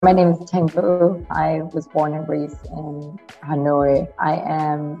My name is Thanh. I was born and raised in Hanoi. I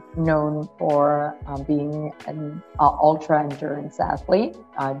am known for being an ultra endurance athlete.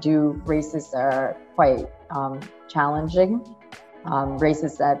 Do races that are quite challenging,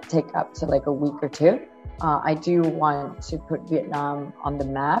 races that take up to like a week or two. I do want to put Vietnam on the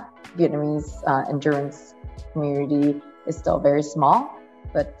map. Vietnamese endurance community is still very small,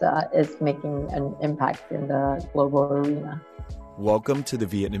 but is making an impact in the global arena. Welcome to The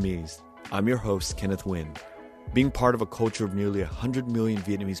Vietnamese. I'm your host, Kenneth Nguyen. Being part of a culture of nearly 100 million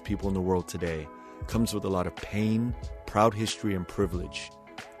Vietnamese people in the world today comes with a lot of pain, proud history, and privilege.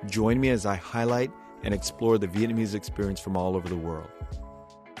 Join me as I highlight and explore the Vietnamese experience from all over the world.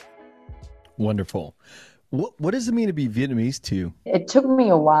 Wonderful. What does it mean to be Vietnamese to you? It took me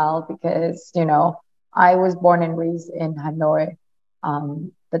a while because, I was born and raised in Hanoi,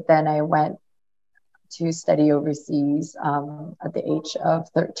 but then I went to study overseas at the age of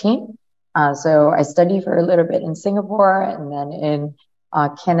 13. So I studied for a little bit in Singapore and then in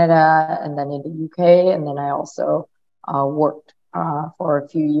Canada and then in the UK. And then I also worked for a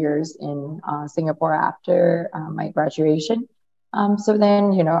few years in Singapore after my graduation. So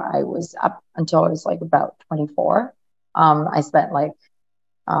then, I was up until I was like about 24. I spent like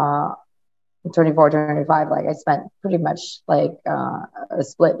 24, 25, like I spent pretty much like a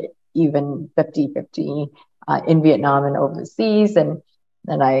split even 50-50 in Vietnam and overseas. And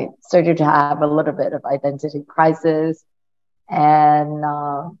then I started to have a little bit of identity crisis. And,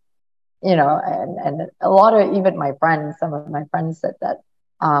 and a lot of even my friends, some of my friends said that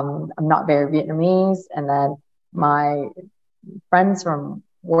I'm not very Vietnamese. And then my friends from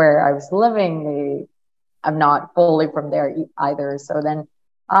where I was living, I'm not fully from there either. So then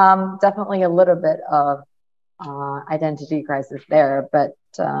definitely a little bit of identity crisis there. But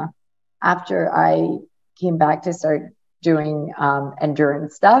after I came back to start doing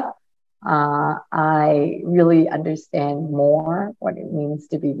endurance stuff, I really understand more what it means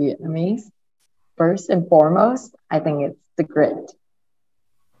to be Vietnamese. First and foremost, I think it's the grit.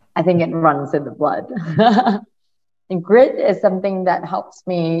 I think it runs in the blood. And grit is something that helps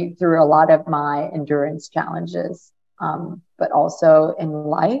me through a lot of my endurance challenges, but also in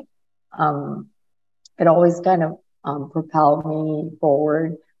life. It always kind of propelled me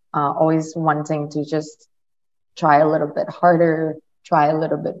forward. Always wanting to just try a little bit harder, try a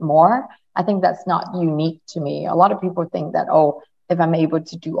little bit more. I think that's not unique to me. A lot of people think that, if I'm able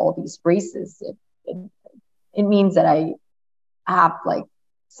to do all these races, it means that I have like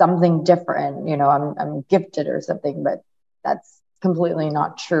something different, I'm gifted or something, but that's completely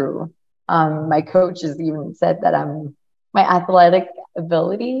not true. My coach has even said that my athletic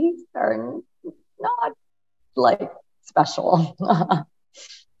abilities are not like special.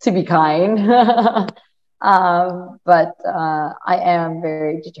 To be kind. But I am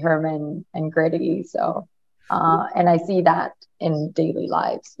very determined and gritty. So, and I see that in daily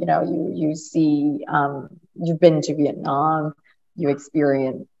lives. You see, you've been to Vietnam, you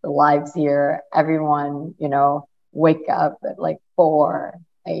experience the lives here. Everyone, wake up at like 4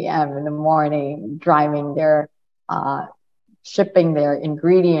 a.m. in the morning, driving shipping their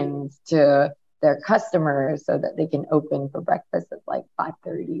ingredients to their customers so that they can open for breakfast at like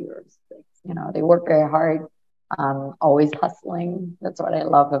 5:30 or 6. They work very hard, always hustling. That's what I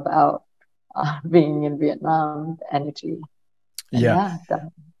love about being in Vietnam, the energy. Yeah.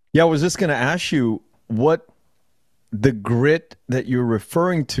 I was just going to ask you what the grit that you're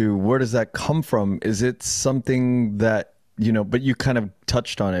referring to, where does that come from? Is it something that, but you kind of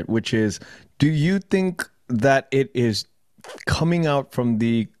touched on it, which is, do you think that it is coming out from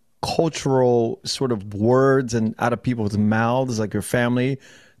the cultural sort of words and out of people's mouths, like your family,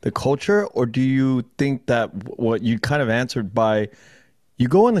 the culture? Or do you think that what you kind of answered by, you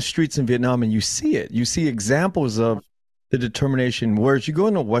go on the streets in Vietnam and you see it, you see examples of the determination, whereas you go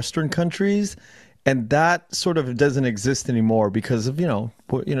into Western countries and that sort of doesn't exist anymore because of,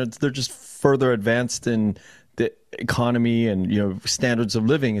 they're just further advanced in the economy and, standards of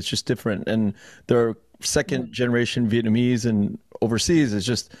living. It's just different. And there are second generation Vietnamese and overseas is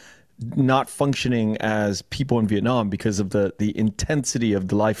just not functioning as people in Vietnam because of the intensity of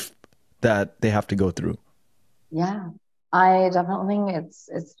the life that they have to go through. Yeah, I definitely think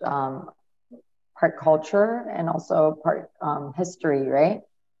it's part culture and also part history, right?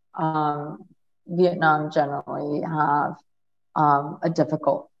 Vietnam generally have a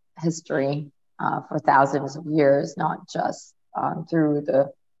difficult history for thousands of years, not just through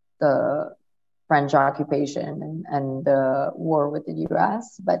the French occupation and the war with the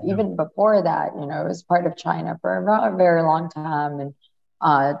US. But even before that, it was part of China for a very long time. And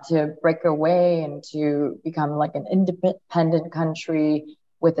to break away and to become like an independent country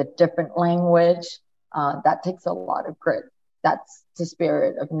with a different language. That takes a lot of grit. That's the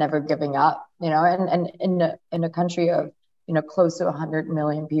spirit of never giving up, and in a country of, close to 100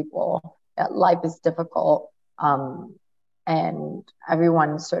 million people, life is difficult. And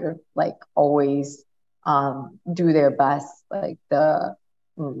everyone sort of like always do their best, like the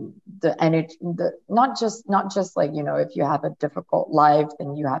energy, not just like, if you have a difficult life,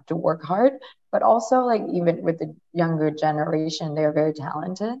 then you have to work hard, but also like even with the younger generation, they're very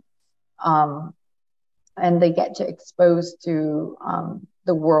talented. And they get to expose to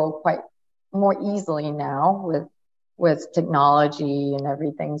the world quite more easily now with technology and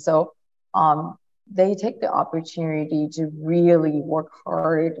everything. So they take the opportunity to really work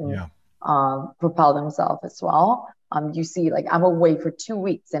hard and propel themselves as well. You see, like, I'm away for 2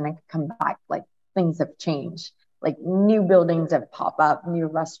 weeks and I come back, like things have changed. Like new buildings have popped up, new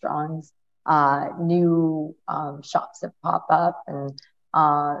restaurants, new shops have popped up, and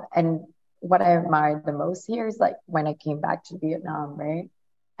what I admired the most here is like when I came back to Vietnam, right?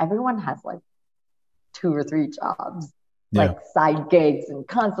 Everyone has like 2 or 3 jobs, like side gigs, and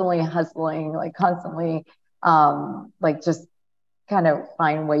constantly hustling, like constantly, like just kind of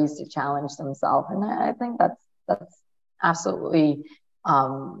find ways to challenge themselves. And I think that's absolutely,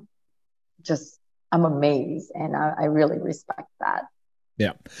 just, I'm amazed, and I really respect that.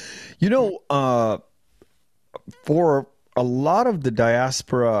 Yeah. For a lot of the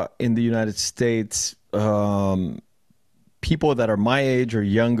diaspora in the United States, people that are my age or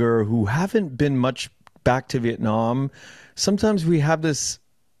younger who haven't been much back to Vietnam, sometimes we have this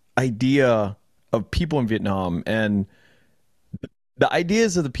idea of people in Vietnam, and the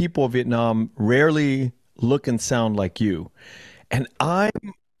ideas of the people of Vietnam rarely look and sound like you. And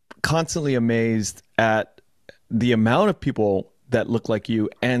I'm constantly amazed at the amount of people that look like you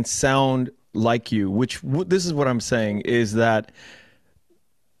and sound like you, which this is what I'm saying, is that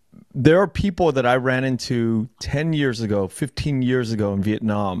there are people that I ran into 10 years ago, 15 years ago in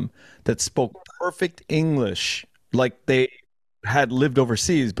Vietnam that spoke perfect English, like they had lived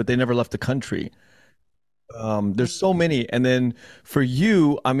overseas, but they never left the country. There's so many. And then for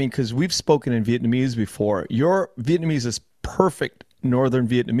you, I mean, because we've spoken in Vietnamese before, your Vietnamese is perfect Northern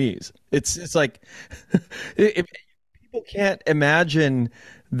Vietnamese. It's like if people can't imagine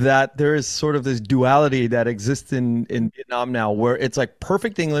that there is sort of this duality that exists in Vietnam now, where it's like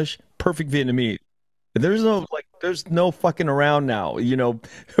perfect English, perfect Vietnamese. There's no fucking around now.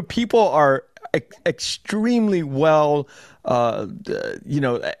 People are extremely well,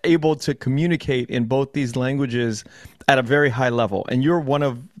 able to communicate in both these languages at a very high level. And you're one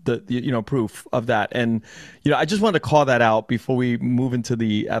of the proof of that. And, I just wanted to call that out before we move into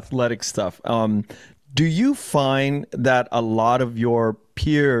the athletic stuff. Do you find that a lot of your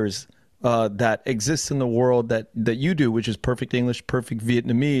peers that exist in the world that you do, which is perfect English, perfect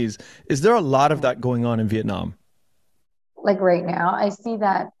Vietnamese, is there a lot of that going on in Vietnam? Like right now, I see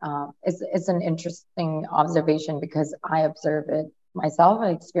that it's an interesting observation because I observe it myself. I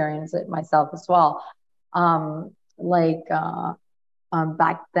experience it myself as well. Like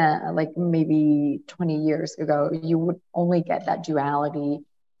back then, like maybe 20 years ago, you would only get that duality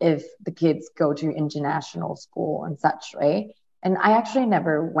if the kids go to international school and such, right? And I actually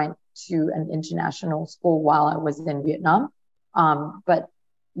never went to an international school while I was in Vietnam. But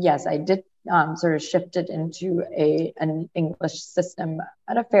yes, I did sort of shifted into an English system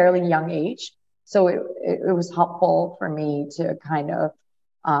at a fairly young age. So it was helpful for me to kind of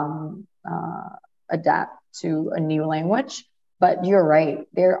adapt to a new language. But you're right,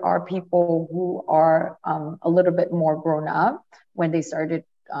 there are people who are a little bit more grown up when they started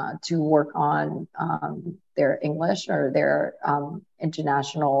to work on their English or their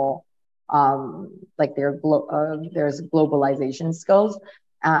international, like there's globalization skills.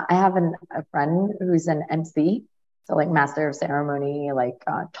 I have a friend who's an MC, so like master of ceremony, like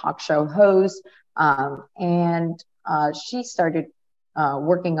talk show host, and she started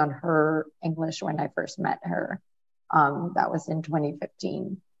working on her English when I first met her. That was in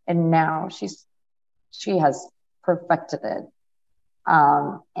 2015, and now she has perfected it.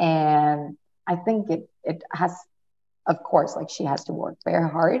 And I think it has, of course, like she has to work very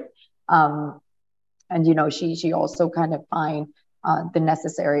hard. And she also kind of find the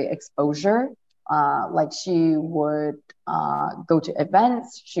necessary exposure. Like she would go to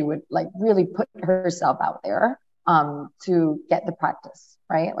events. She would like really put herself out there to get the practice,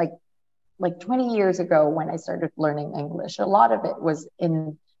 right? Like 20 years ago when I started learning English, a lot of it was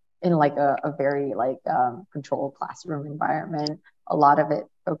in like a very like controlled classroom environment. A lot of it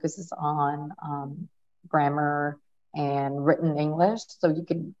focuses on grammar and written English. So you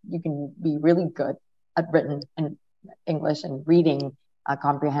can be really good at written and English and reading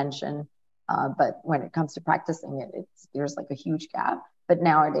comprehension. But when it comes to practicing it, there's like a huge gap. But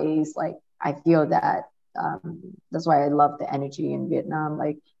nowadays, like I feel that that's why I love the energy in Vietnam.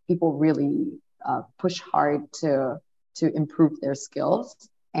 Like people really push hard to improve their skills,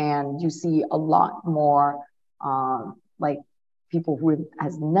 and you see a lot more like people who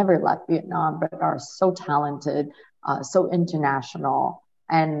has never left Vietnam but are so talented, so international,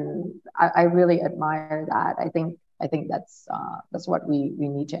 and I really admire that. I think that's what we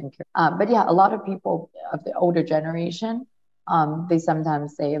need to encourage. But yeah, a lot of people of the older generation, they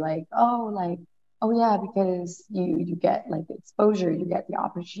sometimes say like, oh yeah, because you get like the exposure, you get the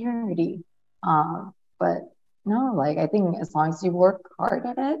opportunity. But no, like I think as long as you work hard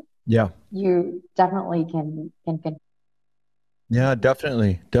at it, Yeah. you definitely can. Yeah,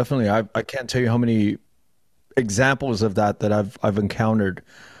 definitely. Definitely. I can't tell you how many examples of that I've encountered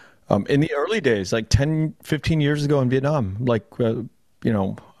in the early days, like 10, 15 years ago in Vietnam. Like you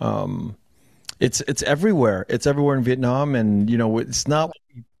know, it's everywhere. It's everywhere in Vietnam, and it's not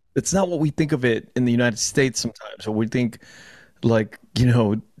what we think of it in the United States sometimes. So we think like,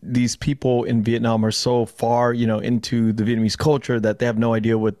 these people in Vietnam are so far, into the Vietnamese culture that they have no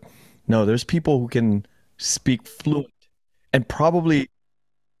idea what. No, there's people who can speak fluent, and probably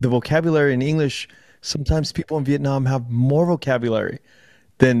the vocabulary in English. Sometimes people in Vietnam have more vocabulary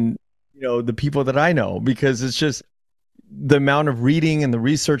than, the people that I know, because it's just the amount of reading and the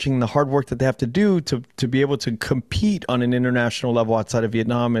researching and the hard work that they have to do to be able to compete on an international level outside of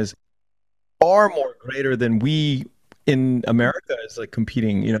Vietnam is far more greater than we in America is like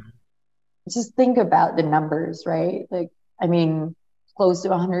competing. Just think about the numbers, right? Like, I mean, close to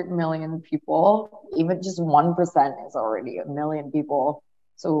 100 million people, even just 1% is already a million people.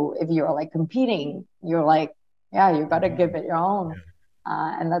 So if you're like competing, you're like, yeah, you got to give it your own.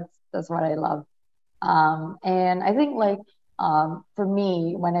 And that's what I love. And I think like for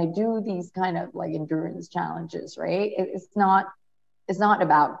me, when I do these kind of like endurance challenges, right? It's not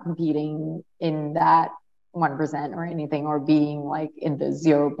about competing in that 1% or anything, or being like in the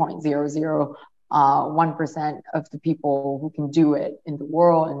 0.0001% of the people who can do it in the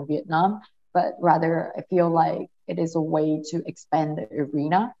world in Vietnam, but rather I feel like it is a way to expand the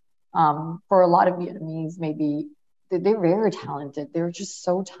arena. For a lot of Vietnamese, maybe they're very talented. They're just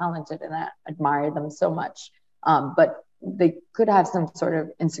so talented, and I admire them so much. But they could have some sort of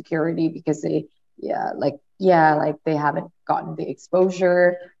insecurity because like they haven't gotten the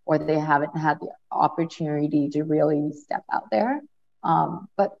exposure, or they haven't had the opportunity to really step out there.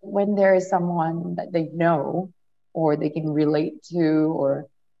 But when there is someone that they know, or they can relate to,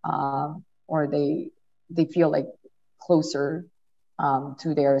 or they feel like closer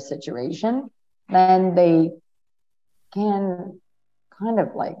to their situation, then they can kind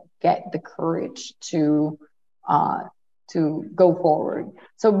of like get the courage uh, to go forward.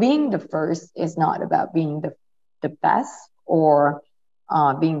 So being the first is not about being the best, or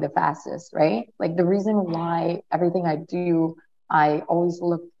being the fastest, right? Like the reason why everything I do, I always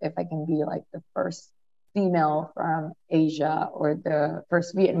look if I can be like the first female from Asia, or the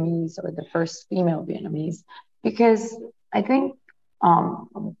first Vietnamese, or the first female Vietnamese, because I think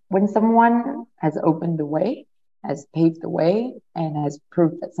when someone has opened the way, has paved the way, and has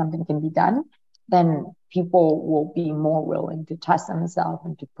proved that something can be done, then people will be more willing to test themselves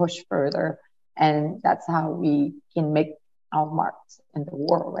and to push further. And that's how we can make our marks in the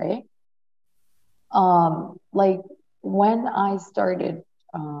world, right? Like when I started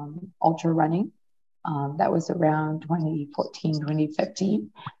ultra running, that was around 2014,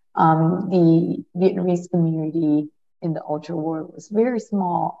 2015. The Vietnamese community in the ultra world was very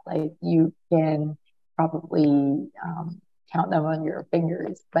small. Like you can probably count them on your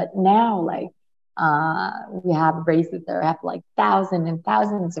fingers. But now, like we have races that have like thousands and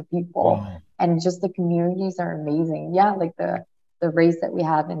thousands of people, Wow. and just the communities are amazing. Yeah, like the race that we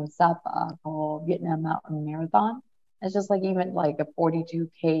have in Sapa called Vietnam Mountain Marathon. It's just like even like a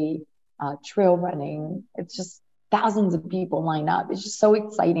 42K trail running. It's just thousands of people line up. It's just so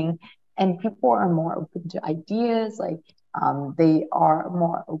exciting, and people are more open to ideas. Like they are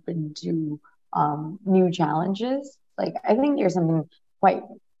more open to new challenges. Like I think there's something quite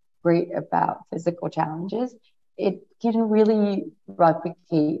great about physical challenges. It can really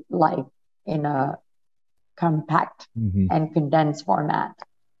replicate life in a compact Hmm. and condensed format.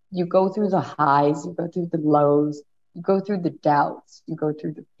 You go through the highs, you go through the lows, you go through the doubts, you go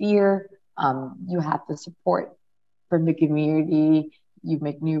through the fear. You have the support from the community. You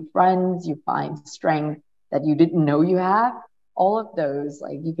make new friends, you find strength that you didn't know you have. All of those,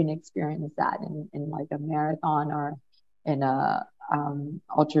 like you can experience that in like a marathon, or in a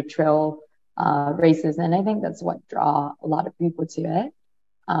ultra trail races, and I think that's what draw a lot of people to it.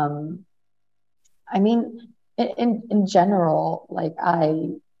 I mean, in general, like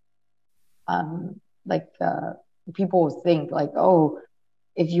like people think like, oh,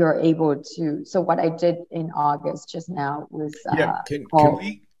 if you're able to. So what I did in August just now was Yeah, can called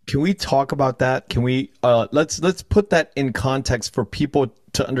we talk about that? Can we let's put that in context for people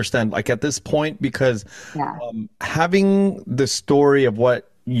to understand, like at this point, because yeah. having the story of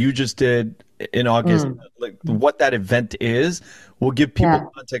what you just did in August, like what that event is, will give people Yeah.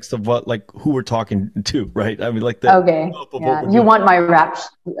 context of what, like, who we're talking to, right? I mean, like the Okay. scope of what Yeah. we're doing. You want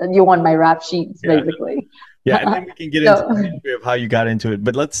my rap sheets, Yeah, basically. yeah, and then we can get into So the history of how you got into it.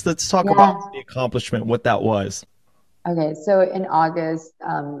 But let's talk about yeah. the accomplishment, what that was. Okay. So in August,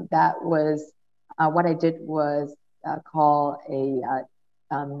 that was what I did was call a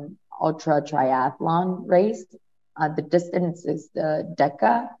ultra triathlon race. The distance is the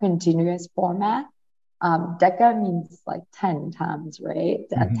DECA continuous format. DECA means like 10 times, right?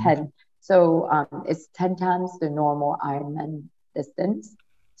 Mhm. 10. So it's 10 times the normal Ironman distance.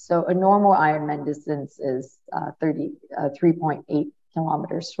 So a normal Ironman distance is 3.8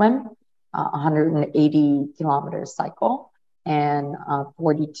 kilometers swim, 180 kilometers cycle, and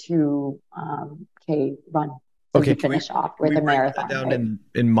 42 K run. So Okay, you finish off with can we a break that marathon, down right?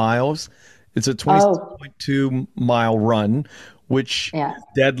 in miles? It's a Oh, 26.2 mile run, which yeah. is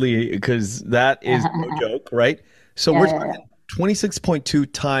deadly because that is no Yeah, joke, right? So we're yeah, yeah. talking 26.2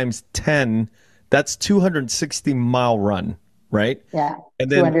 times 10, that's 260-mile run, right? Yeah. And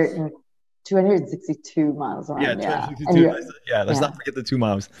then 200 and 262 miles yeah, around. Yeah. And 262. you, Yeah, let's yeah, not forget the 2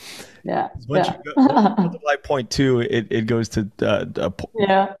 miles. yeah, 'Cause yeah. once you multiply point two, it goes to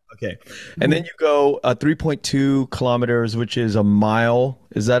Yeah. okay, and then you go 3.2 kilometers, which is a mile.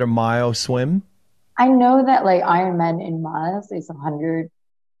 Is that a mile swim? I know that like Ironman in miles is 100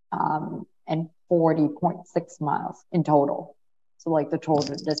 and 40.6 miles in total. So like the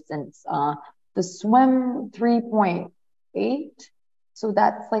total distance. The swim 3.8. So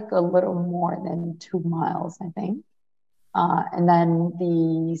that's like a little more than 2 miles, I think. And then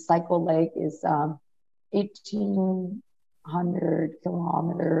the cycle leg is 1,800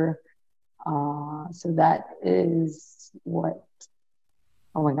 kilometer. So that is what?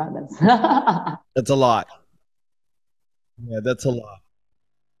 Oh my God, that's That's a lot. Yeah, that's a lot.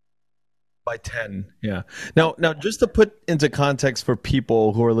 By 10. Yeah. Now, just to put into context for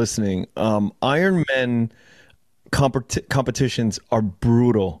people who are listening, Ironman competitions are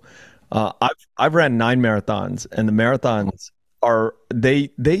brutal. I've ran 9 marathons, and the marathons are they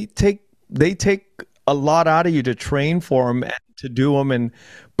take a lot out of you to train for them and to do them. And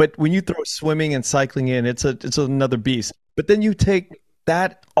but when you throw swimming and cycling in, it's another beast. But then you take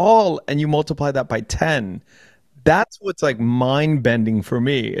that all and you multiply that by 10. That's what's like mind bending for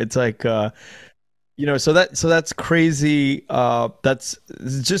me. It's like so that's crazy. That's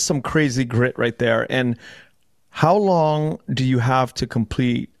just some crazy grit right there. And how long do you have to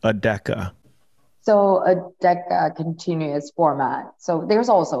complete a DECA? so a deck continuous format. So there's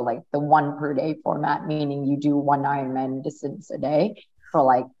also like the one per day format, meaning you do one Ironman distance a day for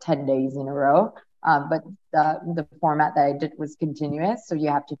like 10 days in a row. But the format that I did was continuous. So you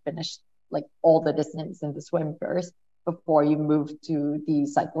have to finish like all the distance in the swim first before you move to the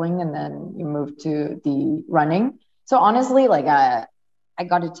cycling and then you move to the running. So honestly, like I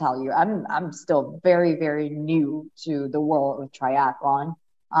got to tell you, I'm still very, very new to the world of triathlon.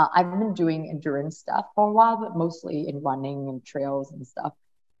 I've been doing endurance stuff for a while, but mostly in running and trails and stuff.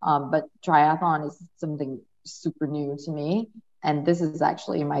 But triathlon is something super new to me. And this is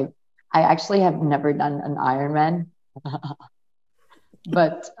actually I actually have never done an Ironman.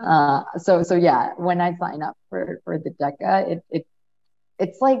 But so yeah, when I sign up for the DECA,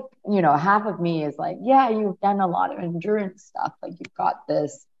 it's like, half of me is like, yeah, you've done a lot of endurance stuff. Like you've got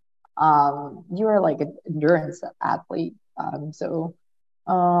this, you're like an endurance athlete. So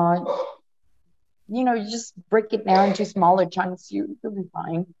uh, you just break it down into smaller chunks, you'll be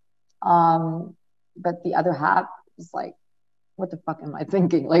fine. But the other half is like, what the fuck am I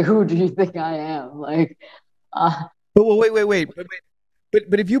thinking? Like, who do you think I am? Like, uh, But well,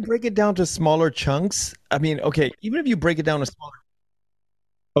 but if you break it down to smaller chunks, I mean, okay, even if you break it down to smaller,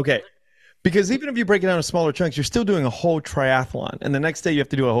 okay, because even if you break it down to smaller chunks, you're still doing a whole triathlon, and the next day you have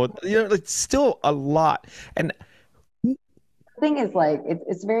to do a whole, it's still a lot. And thing is like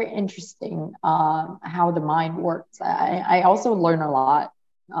it's very interesting how the mind works. I also learn a lot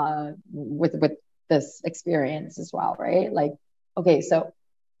with this experience as well, right? Like, okay, so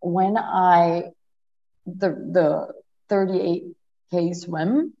when I the 38K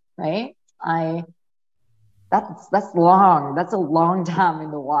swim, right? I that's long. That's a long time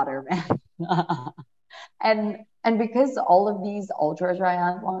in the water, man. And because all of these ultra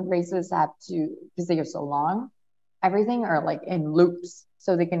triathlon races have to, because they are so long, everything are like in loops,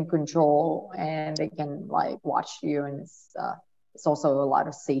 so they can control and they can like watch you, and it's also a lot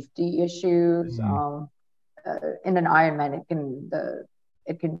of safety issues. In an Ironman,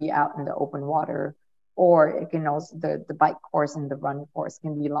 it can be out in the open water, or it can also the bike course and the run course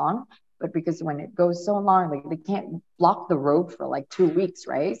can be long. But because when it goes so long, like they can't block the road for like 2 weeks,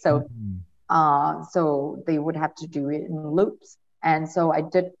 right? So they would have to do it in loops. And so I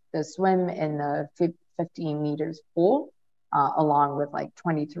did the swim in the 15 meters pool, along with like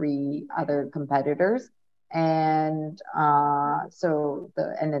 23 other competitors. And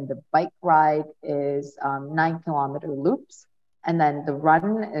and then the bike ride is 9 kilometer loops. And then the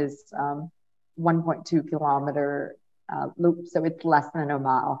run is 1.2 kilometer loop. So it's less than a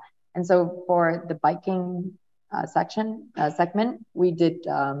mile. And so for the biking segment, we did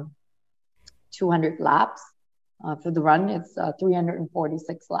 200 laps. For the run, it's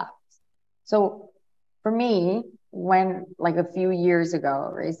 346 laps. So for me, when like a few years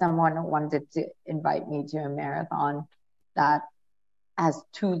ago, right, someone wanted to invite me to a marathon that has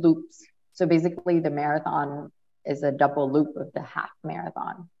 2 loops. So basically, the marathon is a double loop of the half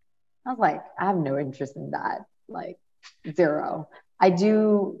marathon. I was like, I have no interest in that, like zero. I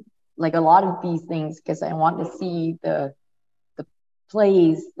do like a lot of these things because I want to see the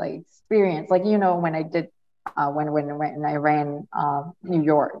place, like experience. Like, you know, when I did when I ran New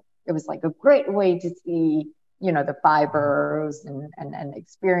York, it was like a great way to see, you know, the 5 boroughs and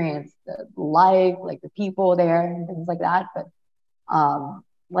experience the life, like the people there and things like that. But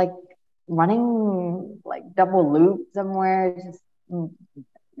like running like double loop somewhere just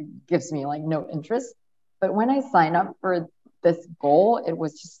gives me like no interest. But when I signed up for this goal, it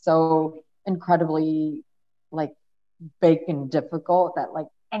was just so incredibly like big and difficult that like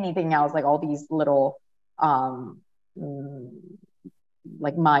anything else, like all these little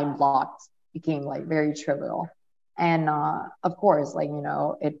like mind blocks became like very trivial. And of course, like, you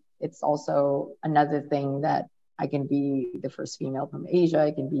know, it's also another thing that I can be the first female from Asia.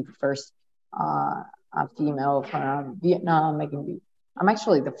 I can be the first female from Vietnam. I'm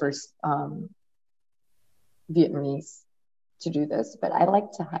actually the first Vietnamese to do this, but I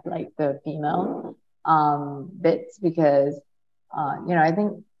like to highlight the female bits because, you know, I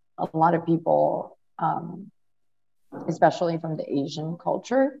think a lot of people, especially from the Asian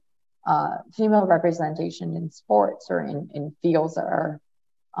culture, female representation in sports or in fields that are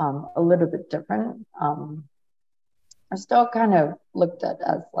a little bit different, are still kind of looked at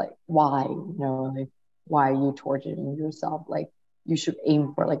as like, why, you know, like, why are you torturing yourself? Like, you should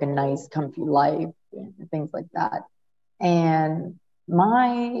aim for like a nice, comfy life and things like that. And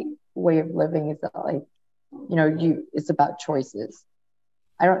my way of living is that, like, you know, it's about choices.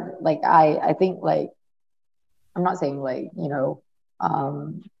 I don't like, I think like, I'm not saying like, you know,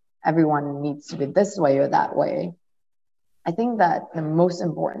 everyone needs to be this way or that way. I think that the most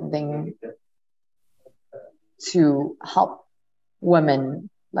important thing to help women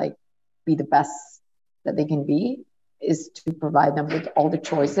like be the best that they can be is to provide them with all the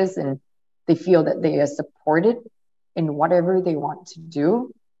choices, and they feel that they are supported in whatever they want to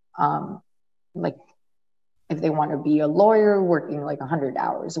do. Like if they want to be a lawyer working like 100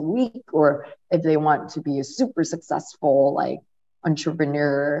 hours a week, or if they want to be a super successful like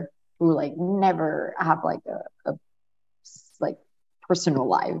entrepreneur who like never have like a like personal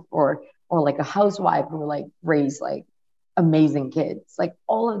life, or like a housewife who like raise like amazing kids. Like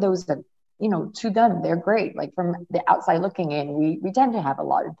all of those that, you know, to them they're great. Like from the outside looking in, we tend to have a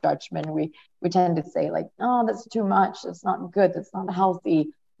lot of judgment. We tend to say like, oh, that's too much, that's not good, that's not healthy,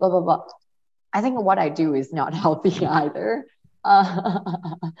 blah blah blah. I think what I do is not healthy either.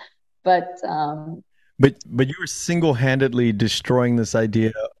 But but you were single-handedly destroying this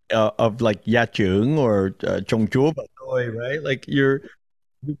idea of like ya trưởng or trồng chúa bà tôi, right? Like you're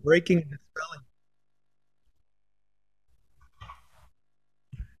breaking the spelling.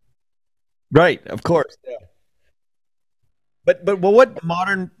 Right, of course. Yeah. But what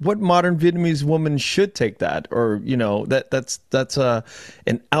modern Vietnamese woman should take that, or you know, that's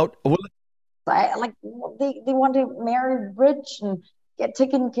an out. Well, I like they want to marry rich and get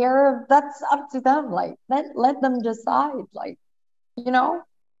taken care of. That's up to them. Like let them decide. Like, you know,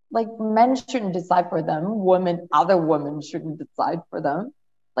 like men shouldn't decide for them. Other women shouldn't decide for them.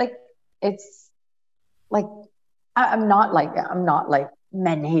 Like it's like I'm not like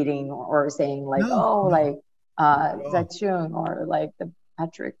men hating or saying like, no, oh, no, like no. Zachung or like the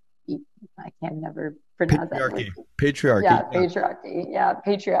Patrick. I can never pronounce that. Patriarchy, Like, patriarchy. yeah, Yeah. patriarchy. Yeah,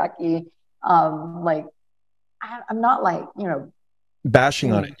 patriarchy. Like I'm not like, you know,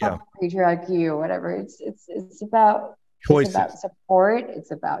 bashing on it. Yeah. Patriarchy or whatever. It's about choices. It's about support.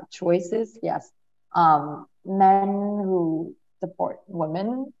 It's about choices. Yes. Men who support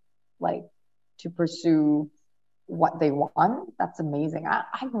women, like, to pursue what they want. That's amazing.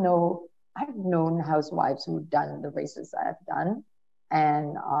 I've known housewives who've done the races I've done,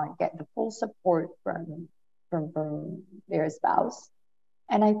 and get the full support from their spouse.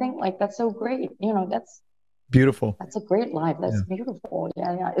 And I think, like, that's so great. That's beautiful. That's a great life. That's beautiful.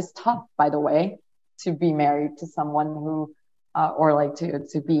 Yeah. It's tough, by the way, to be married to someone who, or like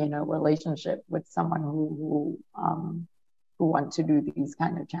to be in a relationship with someone who want to do these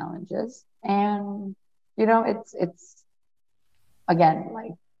kind of challenges. And it's again,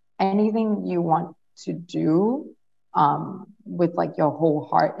 like, anything you want to do, with like your whole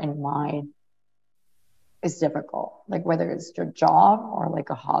heart and mind is difficult. Like, whether it's your job or like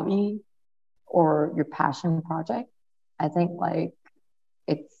a hobby or your passion project, I think, like,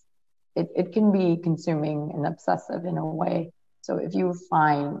 it can be consuming and obsessive in a way. So if you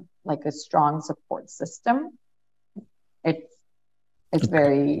find like a strong support system, it's it's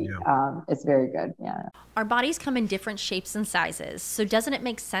very it's very good. Yeah. Our bodies come in different shapes and sizes, so doesn't it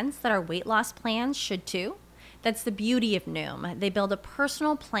make sense that our weight loss plans should too? That's the beauty of Noom. They build a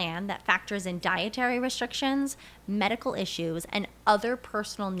personal plan that factors in dietary restrictions, medical issues, and other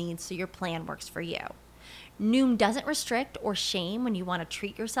personal needs so your plan works for you. Noom doesn't restrict or shame when you want to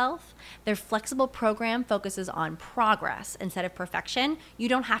treat yourself. Their flexible program focuses on progress instead of perfection. You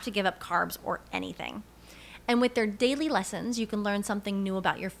don't have to give up carbs or anything. And with their daily lessons, you can learn something new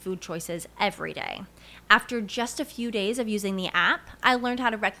about your food choices every day. After just a few days of using the app, I learned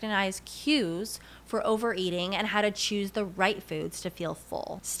how to recognize cues for overeating and how to choose the right foods to feel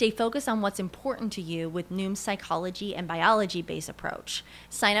full. Stay focused on what's important to you with Noom's psychology and biology-based approach.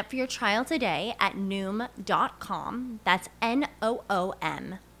 Sign up for your trial today at Noom.com. That's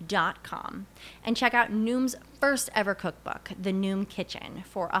Noom.com. And check out Noom's first ever cookbook, The Noom Kitchen,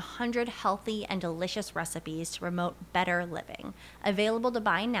 for 100 healthy and delicious recipes to promote better living. Available to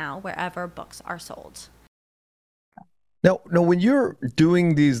buy now wherever books are sold. Now, when you're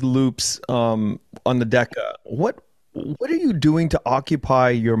doing these loops on the Deca, what are you doing to occupy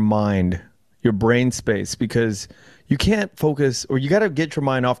your mind, your brain space? Because you can't focus, or you got to get your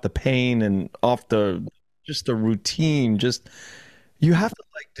mind off the pain and off just the routine. You have to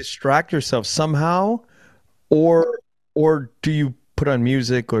like distract yourself somehow, or do you put on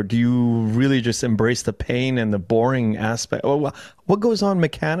music, or do you really just embrace the pain and the boring aspect? What goes on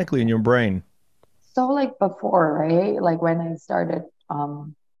mechanically in your brain? So, like, before, right? Like, when I started, a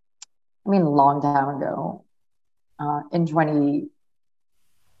long time ago, in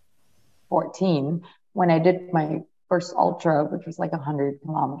 2014, when I did my first ultra, which was like 100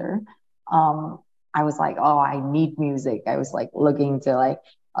 kilometer, I was like, oh, I need music. I was like looking to like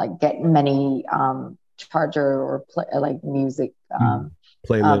get many charger or like music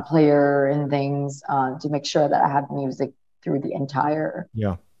player and things, to make sure that I have music through the entire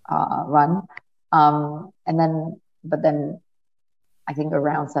run. But then I think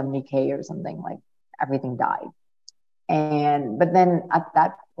around 70K or something, like, everything died. But then at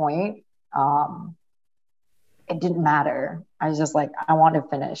that point, it didn't matter. I was just like, I want to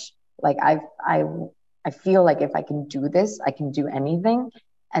finish. Like, I feel like if I can do this, I can do anything.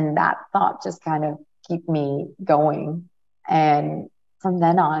 And that thought just kind of keep me going. And from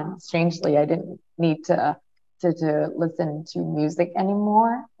then on, strangely, I didn't need to listen to music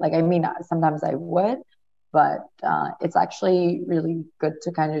anymore. Like, sometimes I would, but it's actually really good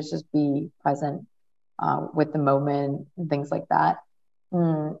to kind of just be present with the moment and things like that.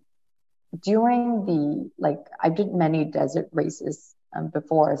 During I did many desert races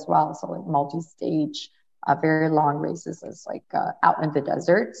before as well. So, like, multi-stage, very long races, is like out in the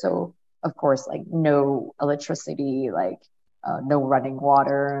desert. So, of course, like, no electricity, like, no running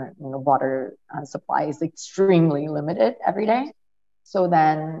water. Water supply is extremely limited every day. So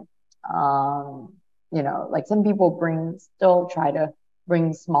then, like, some people still try to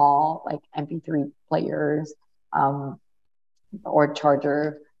bring small, like, MP3 players, or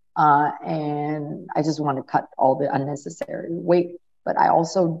charger. And I just want to cut all the unnecessary weight. But I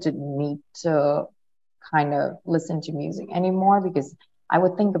also didn't need to kind of listen to music anymore, because I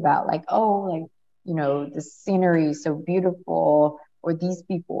would think about, like, oh, like, the scenery is so beautiful, or these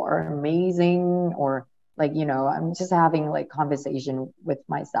people are amazing, or, like, I'm just having like conversation with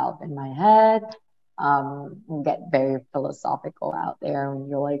myself in my head, get very philosophical out there when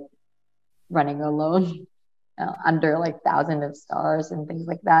you're like running alone under like thousands of stars and things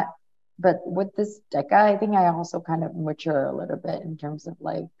like that. But with this Deca, I think I also kind of mature a little bit in terms of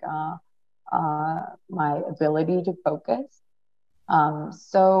like my ability to focus.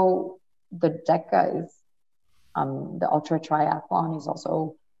 So the DECA is the ultra triathlon is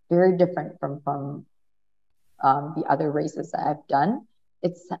also very different from the other races that I've done.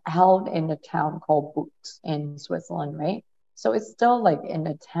 It's held in a town called Buchs in Switzerland, right? So it's still like in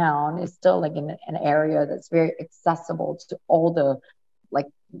a town, it's still like in an area that's very accessible to all the like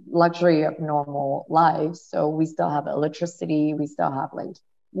luxury of normal life. So we still have electricity, we still have like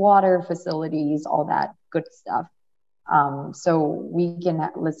water facilities, all that good stuff. So we can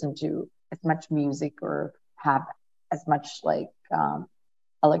listen to as much music or have as much like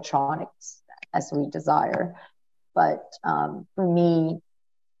electronics as we desire. But for me,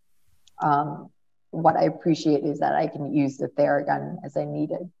 what I appreciate is that I can use the Theragun as I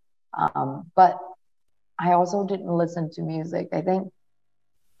needed. But I also didn't listen to music. I think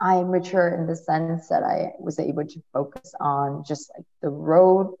I mature in the sense that I was able to focus on just like the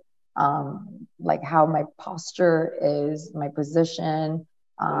road, like how my posture is, my position,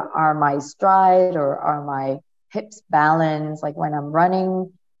 are my stride or are my hips balanced? Like when I'm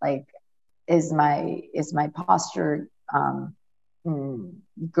running, like is my posture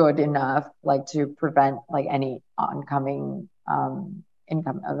good enough, like to prevent like any oncoming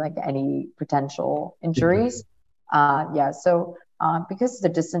income, like any potential injuries? Yeah. So because the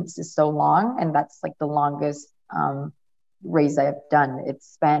distance is so long, and that's like the longest race I've done, it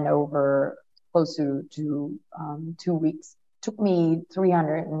spanned over close to 2 weeks. Took me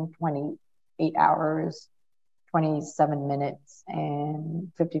 328 hours, 27 minutes,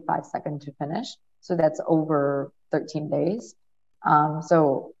 and 55 seconds to finish. So that's over 13 days.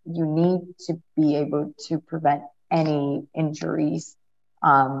 So you need to be able to prevent any injuries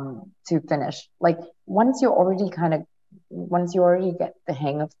to finish. Like once you already get the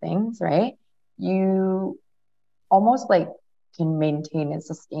hang of things, right? You almost like can maintain and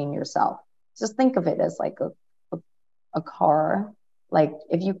sustain yourself. Just think of it as like a car. Like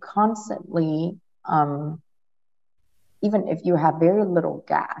if you constantly, even if you have very little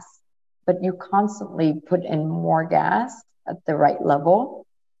gas, but you constantly put in more gas at the right level,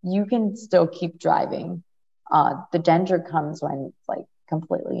 you can still keep driving. The danger comes when it's like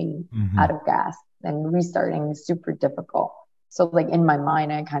completely out of gas, and restarting is super difficult. So like in my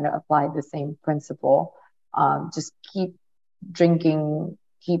mind, I kind of applied the same principle. Just keep drinking,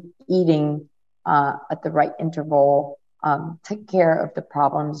 keep eating at the right interval, take care of the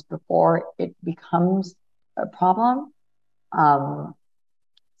problems before it becomes a problem. Um,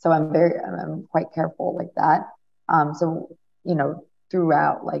 so I'm quite careful like that. So,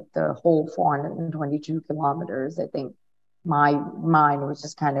 throughout like the whole 422 kilometers, I think my mind was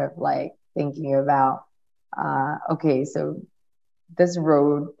just kind of like thinking about, okay, so this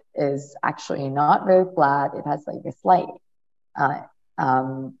road is actually not very flat. It has like a slight uh,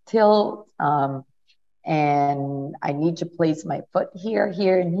 tilt, and I need to place my foot here,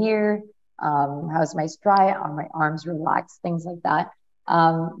 here, and here. How's my stride? Are my arms relaxed? Things like that.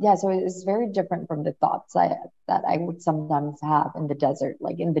 Yeah, so it's very different from the thoughts that I would sometimes have in the desert,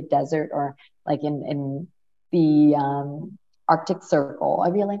 like in the desert or like in the Arctic Circle.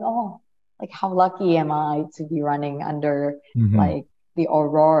 I'd be like, oh, like how lucky am I to be running under like the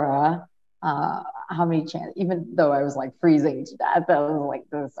aurora? How many chance? Even though I was like freezing to death, I was like,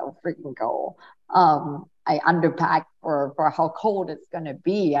 this is so freaking cold. I underpacked for how cold it's gonna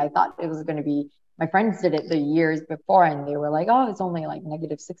be. I thought it was gonna be. My friends did it the years before, and they were like, "Oh, it's only like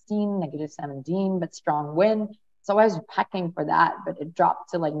 -16, -17, but strong wind." So I was packing for that, but it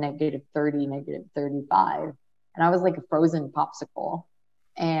dropped to like -30, -35, and I was like a frozen popsicle.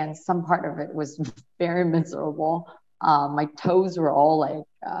 And some part of it was very miserable. My toes were all like,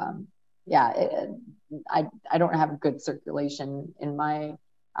 yeah, I don't have good circulation in my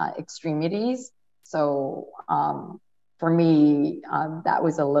extremities. So for me, that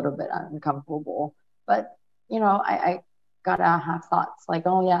was a little bit uncomfortable. But, I gotta have thoughts like,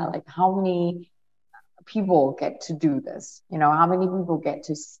 oh, yeah, like how many people get to do this? How many people get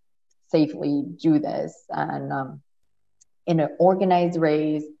to safely do this? And in an organized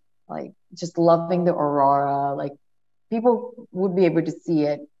race, like just loving the aurora, like people would be able to see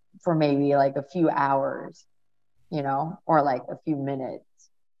it for maybe like a few hours, or like a few minutes.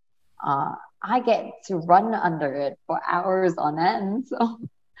 I get to run under it for hours on end. So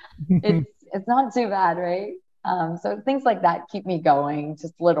it's not too bad, right? So things like that keep me going,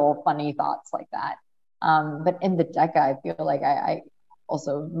 just little funny thoughts like that. But in the DECA, I feel like I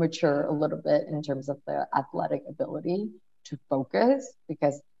also mature a little bit in terms of the athletic ability to focus,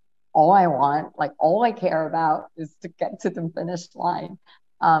 because all I want, like all I care about is to get to the finish line.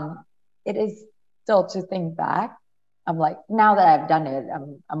 It is still to think back. Now that I've done it,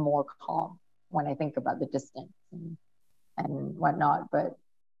 I'm more calm when I think about the distance. and whatnot. But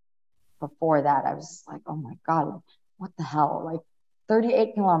before that, I was just like, oh my God, what the hell? Like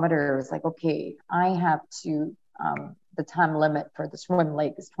 38 kilometers, like, okay, I have to, the time limit for the swim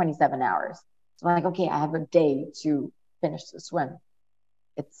lake is 27 hours. So I'm like, okay, I have a day to finish the swim.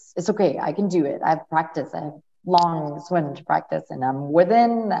 It's okay. I can do it. I have practice. I have long swim to practice, and I'm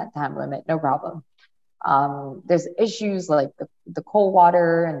within that time limit. No problem. There's issues like the cold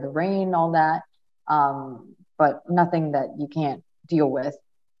water and the rain, all that, but nothing that you can't deal with.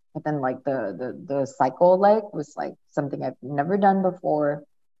 But then like the cycle leg was like something I've never done before.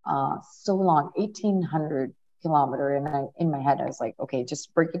 So long, 1,800 kilometer, and in my head I was like, okay,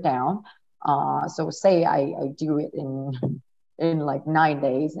 just break it down. So say I do it in like 9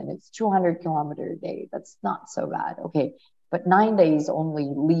 days, and it's 200-kilometer a day. That's not so bad. Okay, but 9 days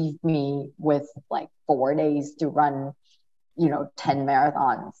only leave me with like 4 days to run, 10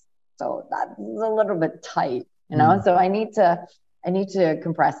 marathons. So that's a little bit tight, So I need to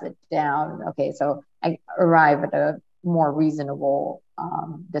compress it down. Okay, so I arrive at a more reasonable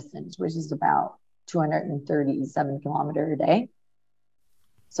distance, which is about 237 kilometers a day.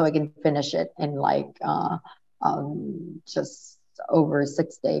 So I can finish it in like just over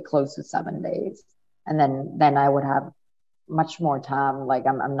 6 days, close to 7 days, and then I would have much more time. Like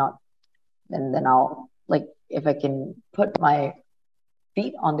I'm not, and then I'll like if I can put my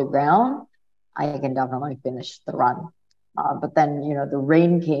feet on the ground, I can definitely finish the run. But then the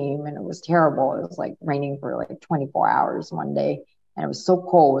rain came and it was terrible. It was like raining for like 24 hours one day, and it was so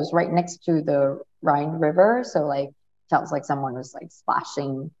cold. It was right next to the Rhine River, so like felt like someone was like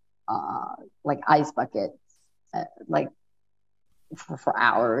splashing like ice buckets like for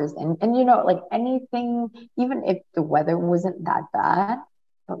hours, and like anything, even if the weather wasn't that bad,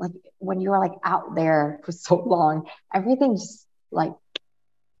 but like when you're like out there for so long, everything just like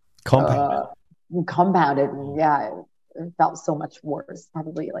compounded, and yeah, it felt so much worse.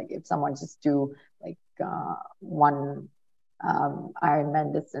 Probably like if someone just do like one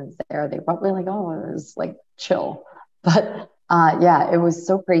Ironman distance there, they probably like, oh, it was like chill. But yeah, it was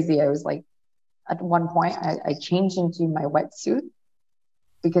so crazy. I was like, at one point I changed into my wetsuit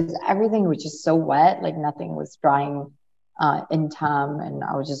because everything was just so wet, like nothing was drying in time, and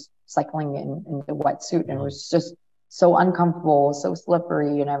I was just cycling in the wetsuit, and it was just so uncomfortable, so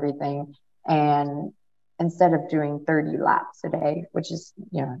slippery and everything. And instead of doing 30 laps a day, which is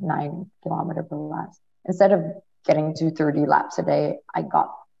 9 kilometers per lap, instead of getting to 30 laps a day, I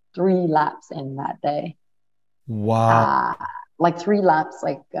got 3 laps in that day. Wow. Like 3 laps,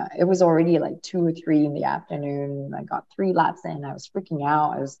 like it was already like 2 or 3 in the afternoon. I got 3 laps in. I was freaking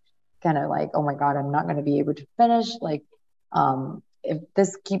out. I was kind of like, oh my God, I'm not going to be able to finish. Like, if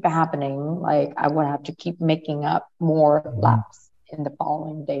this keep happening, like I would have to keep making up more laps in the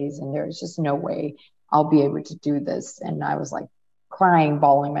following days. And there's just no way I'll be able to do this. And I was like crying,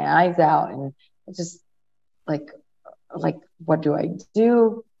 bawling my eyes out, and just like, what do I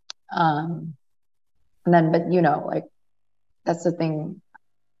do? And then, but like, that's the thing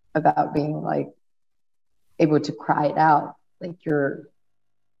about being like able to cry it out. Like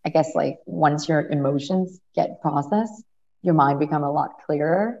I guess like once your emotions get processed, your mind become a lot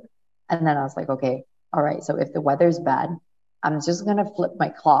clearer. And then I was like, okay, all right. So if the weather's bad, I'm just going to flip my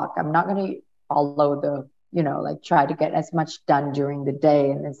clock. I'm not going to follow the, like try to get as much done during the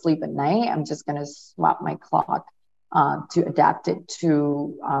day and then sleep at night. I'm just going to swap my clock to adapt it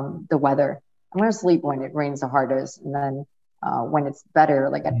to the weather. I'm going to sleep when it rains the hardest. And then when it's better,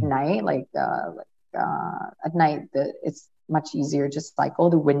 like at night, at night, it's much easier to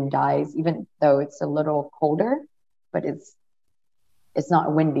cycle. The wind dies, even though it's a little colder, but it's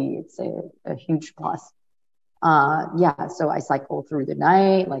not windy. It's a huge plus. Yeah, so I cycle through the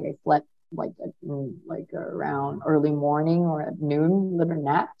night. Like I slept like around early morning or at noon, little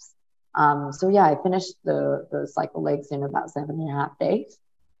naps. So yeah, I finished the cycle legs in about 7.5 days.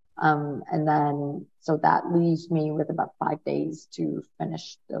 And then, so that leaves me with about 5 days to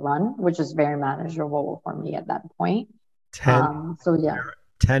finish the run, which is very manageable for me at that point. 10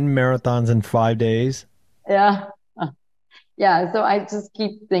 marathons in 5 days. Yeah. Yeah. So I just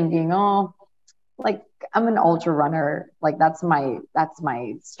keep thinking, oh, like I'm an ultra runner. Like that's my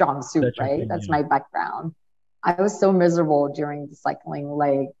strong suit, right? That's my background. I was so miserable during the cycling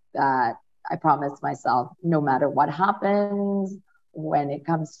leg that I promised myself, no matter what happens, when it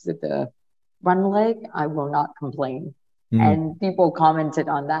comes to the run leg, I will not complain. And people commented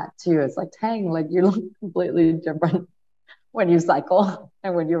on that too. It's like, dang, like you look completely different when you cycle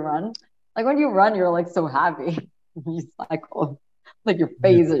and when you run. Like when you run, you're like so happy. When you cycle, like your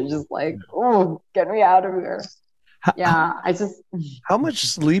face is just like, oh, get me out of here. How much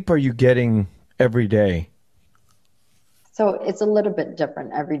sleep are you getting every day? So it's a little bit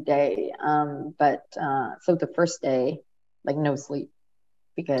different every day. But so the first day, like no sleep,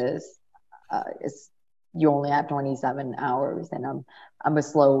 because it's you only have 27 hours, and I'm a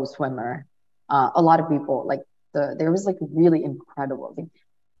slow swimmer. A lot of people like there was like really incredible, like,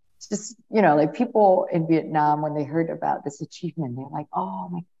 just like people in Vietnam, when they heard about this achievement, they're like, oh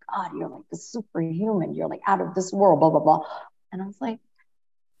my God, you're like the superhuman, you're like out of this world, blah blah blah. And I was like,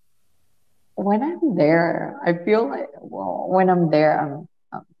 when I'm there, I feel like, well, when I'm there,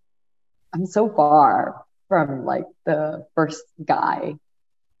 I'm so far from like the first guy,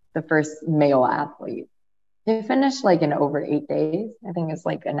 the first male athlete. He finished like in over 8 days. I think it's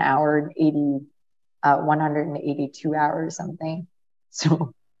like an hour and 182 hours something.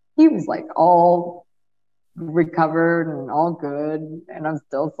 So he was like all recovered and all good, and I'm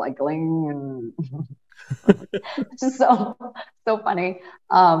still cycling, and just so funny.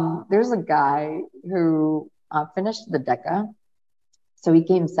 There's a guy who finished the DECA, so he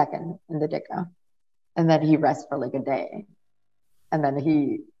came second in the DECA, and then he rests for like a day, and then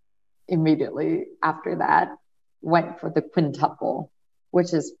he immediately after that went for the quintuple,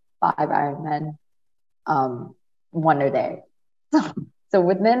 which is 5 Ironman, one a day. So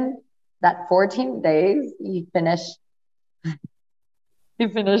within that 14 days, he finished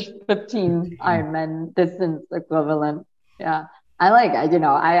 15 Ironman distance equivalent. Yeah. I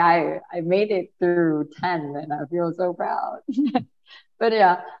made it through 10, and I feel so proud. But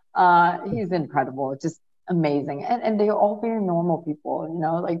yeah, he's incredible, just amazing. And they're all very normal people,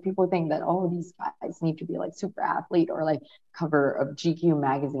 like people think that, oh, these guys need to be like super athlete or like cover of GQ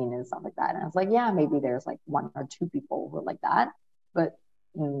magazine and stuff like that. And I was like, yeah, maybe there's like one or two people who are like that. But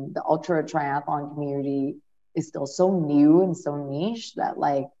the ultra triathlon community is still so new and so niche that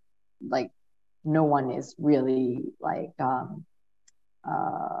like no one is really like a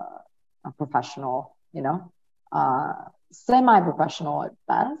professional, semi-professional at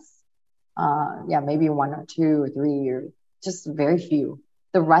best. Yeah, maybe one or two or three, or just very few.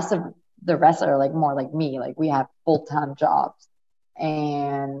 The rest are like more like me. Like we have full-time jobs,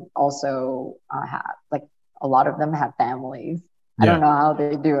 and also have like a lot of them have families. I don't know how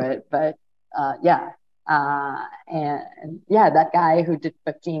they do it, but yeah. And yeah, that guy who did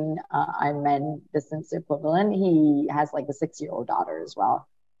 15 Ironman distance equivalent, he has like a 6-year-old daughter as well,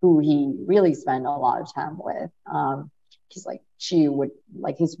 who he really spent a lot of time with. He's like, she would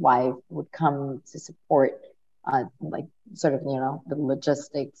like his wife would come to support like sort of the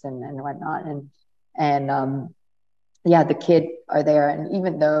logistics and whatnot, and yeah, the kid are there. And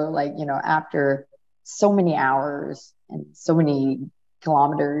even though like after so many hours and so many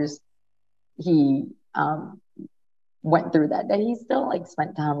kilometers he went through that day, he still like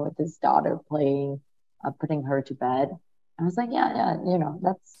spent time with his daughter playing, putting her to bed. I was like, yeah,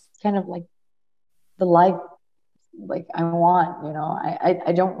 that's kind of like the life like I want.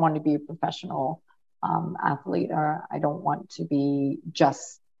 I don't want to be a professional athlete, or I don't want to be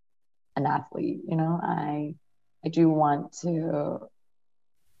just an athlete. I do want to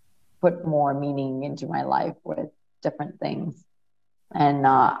put more meaning into my life with different things. And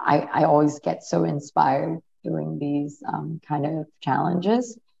I always get so inspired doing these kind of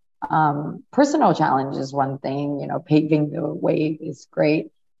challenges. Personal challenge is one thing, paving the way is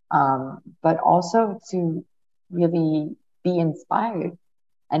great, but also to really be inspired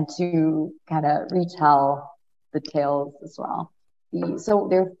and to kind of retell the tales as well. So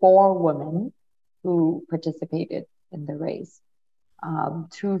there are 4 women who participated in the race,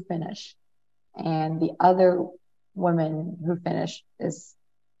 2 finished, and the other woman who finished is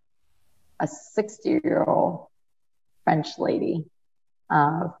a 60-year-old French lady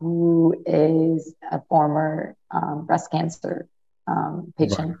who is a former breast cancer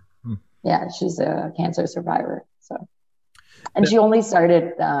patient. Right. Yeah, she's a cancer survivor. And she only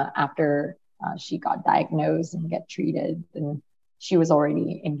started after she got diagnosed and get treated, and she was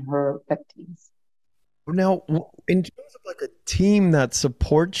already in her 50s. Now, in terms of like a team that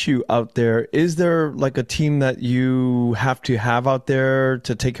supports you out there, is there like a team that you have to have out there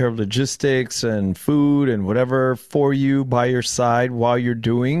to take care of logistics and food and whatever for you by your side while you're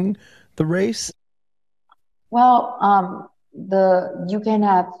doing the race? Well, you can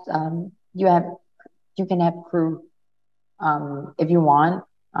have crew if you want.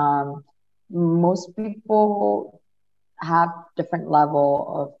 Most people have different level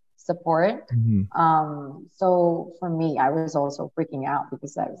of support. Mm-hmm. So for me, I was also freaking out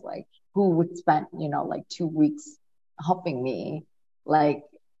because I was like, who would spend, like 2 weeks helping me? Like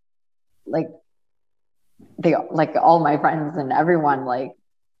they, like all my friends and everyone, like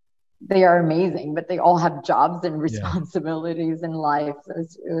they are amazing, but they all have jobs and responsibilities in life. So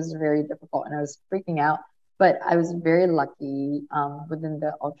it was very difficult, and I was freaking out. But I was very lucky within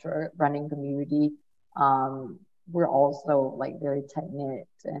the ultra running community. We're also like very tight knit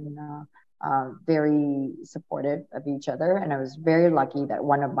and very supportive of each other. And I was very lucky that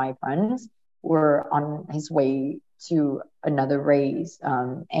one of my friends were on his way to another race,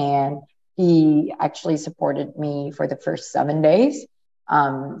 and he actually supported me for the first 7 days.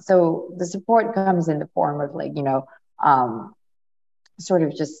 So the support comes in the form of like, sort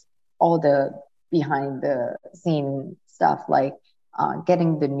of just all the behind the scene stuff, like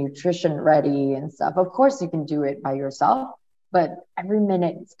getting the nutrition ready and stuff. Of course, you can do it by yourself, but every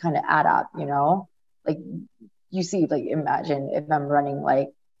minute it's kind of add up, like you see, like imagine if I'm running like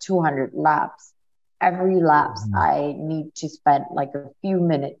 200 laps, every laps I need to spend like a few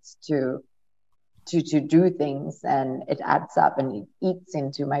minutes to do things, and it adds up and it eats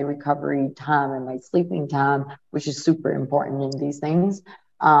into my recovery time and my sleeping time, which is super important in these things.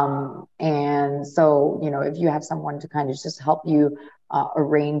 And so, if you have someone to kind of just help you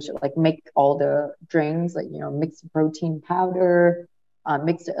arrange, like make all the drinks, like, mix the protein powder,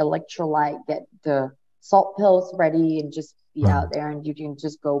 mix the electrolyte, get the salt pills ready, and just be out there, and you can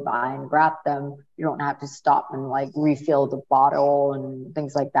just go by and grab them. You don't have to stop and like refill the bottle and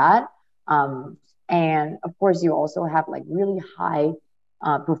things like that. And of course, you also have like really high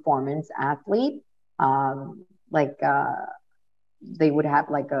performance athlete, like they would have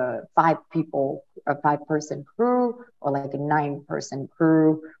like a 5-person crew, or like a 9-person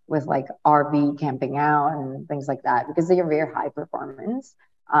crew with like RV camping out and things like that, because they are very high performance.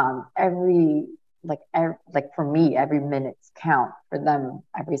 Like for me, every minute's count. For them,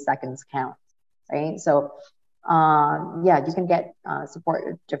 every second's count, right? So yeah, you can get support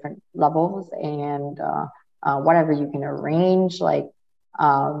at different levels, and whatever you can arrange. Like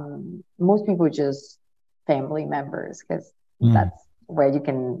most people just family members, because that's where you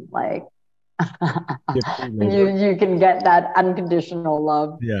can like you can get that unconditional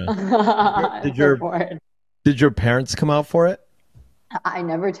love. Yeah. Did your parents come out for it? I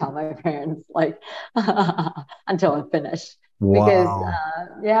never tell my parents like until I'm finished. Wow.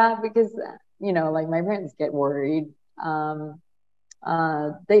 Because like my parents get worried. They're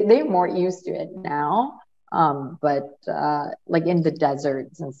more used to it now. But like in the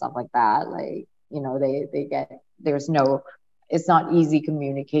deserts and stuff like that, like they get, it's not easy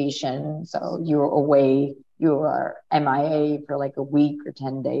communication. So you're away, you are MIA for like a week or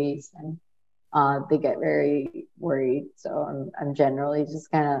 10 days, and they get very worried. So I'm generally just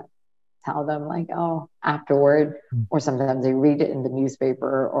kind of tell them like, oh, afterward, or sometimes they read it in the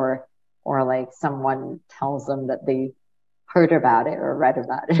newspaper, or like someone tells them that they heard about it or read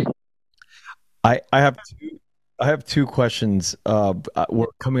about it. I have two questions.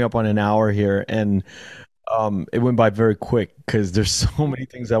 We're coming up on an hour here, and it went by very quick because there's so many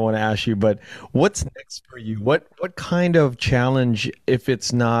things I want to ask you. But what's next for you? What kind of challenge, if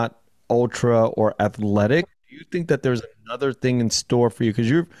it's not ultra or athletic, do you think that there's another thing in store for you? Because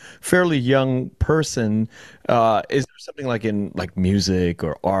you're a fairly young person. Is there something like in like music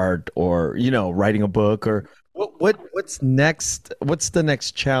or art, or writing a book, or what's next? What's the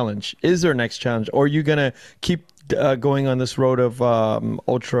next challenge? Is there a next challenge, or are you gonna keep going on this road of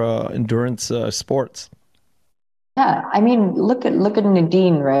ultra endurance sports? Yeah, I mean, look at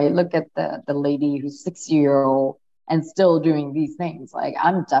Nadine, right? Look at the lady who's 6 year old and still doing these things. Like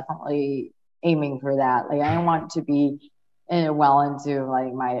I'm definitely aiming for that. Like I want to be well into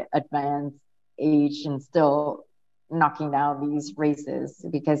like my advanced age and still knocking down these races,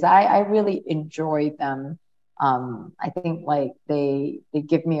 because I really enjoy them. I think like they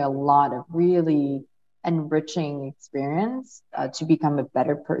give me a lot of really enriching experience to become a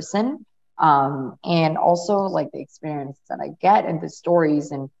better person. And also like the experience that I get and the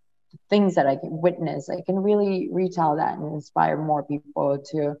stories and things that I can witness, I can really retell that and inspire more people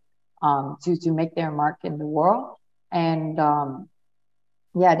to make their mark in the world. And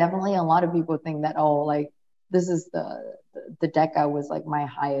yeah, definitely a lot of people think that, oh, like this is the DECA was like my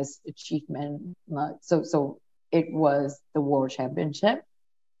highest achievement. So it was the world championship.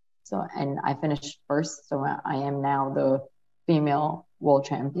 So, and I finished first. So I am now the female world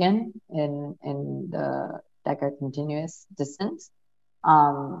champion in the DECA continuous distance.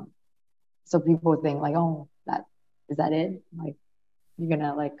 So people think like, oh, is that it? Like, you're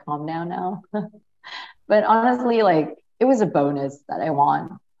gonna like calm down now. But honestly, like it was a bonus that I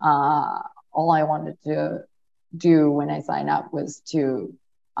won. All I wanted to do when I signed up was to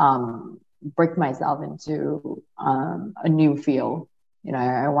break myself into a new field.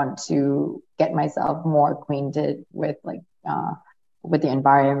 I want to get myself more acquainted with with the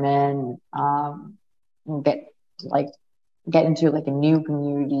environment, get like get into like a new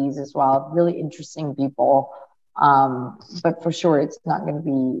communities as well. Really interesting people. But for sure, it's not going to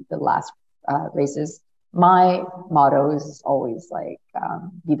be the last races. My motto is always like,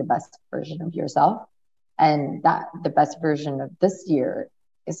 be the best version of yourself. And that the best version of this year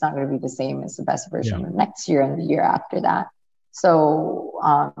is not going to be the same as the best version of next year and the year after that. So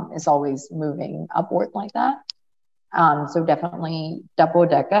it's always moving upward like that. So definitely double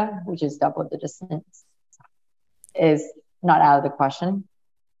deca, which is double the distance, is not out of the question.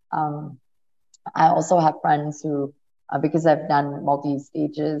 I also have friends who, because I've done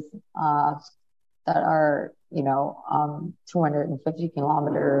multi-stages that are, 250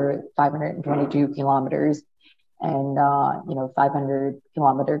 kilometer, 522 kilometers, and,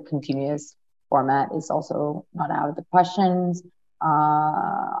 500-kilometer continuous format is also not out of the questions.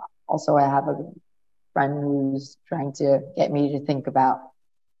 Also, I have a friend who's trying to get me to think about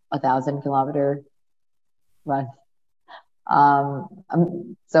 1,000-kilometer run.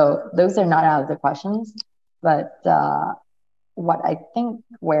 So those are not out of the questions, but what I think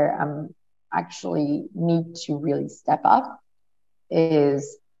where I'm actually need to really step up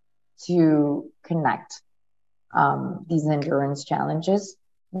is to connect these endurance challenges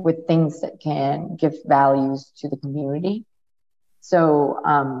with things that can give values to the community. So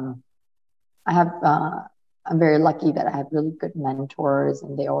I'm very lucky that I have really good mentors,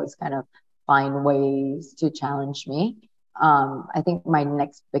 and they always kind of find ways to challenge me. I think my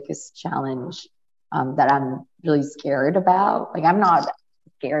next biggest challenge that I'm really scared about, like I'm not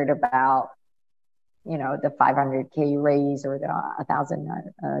scared about, the 500K race or the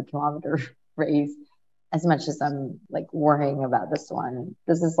 1,000 kilometer race as much as I'm like worrying about this one.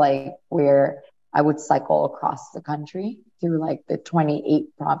 This is like where I would cycle across the country through like the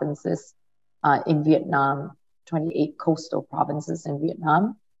 28 provinces in Vietnam, 28 coastal provinces in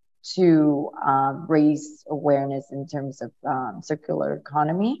Vietnam, to raise awareness in terms of circular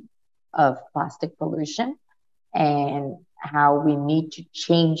economy of plastic pollution and how we need to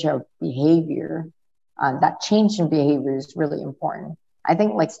change our behavior. That change in behavior is really important. I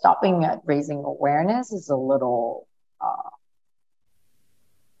think like stopping at raising awareness is a little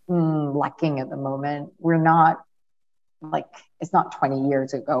lacking at the moment. We're not like, it's not 20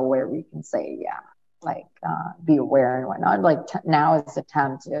 years ago where we can say, be aware and whatnot. Like now is the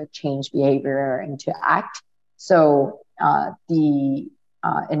time to change behavior and to act. So the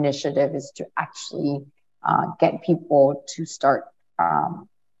initiative is to actually get people to start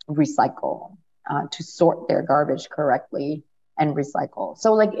recycle, to sort their garbage correctly and recycle.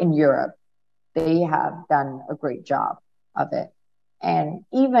 So like in Europe, they have done a great job of it. And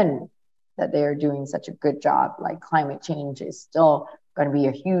even that they're doing such a good job, like climate change is still going to be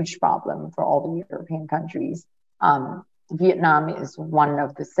a huge problem for all the European countries. Vietnam is one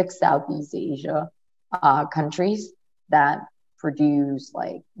of the 6 Southeast Asia countries that produce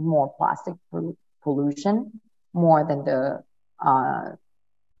like more plastic pollution more than the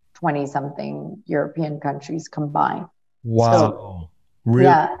 20-something European countries combined. Wow. So, really?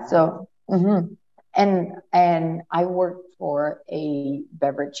 Yeah. So, and I worked for a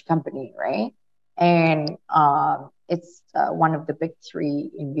beverage company, right? And it's one of the big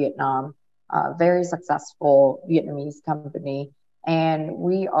 3 in Vietnam, very successful Vietnamese company. And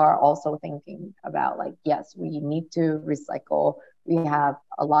we are also thinking about like, yes, we need to recycle. We have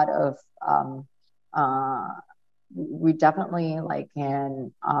a lot of, we definitely like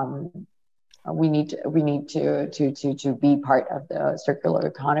can, we need to be part of the circular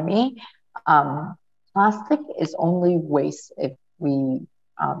economy. Plastic is only waste if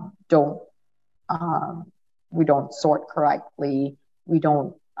don't we don't sort correctly, we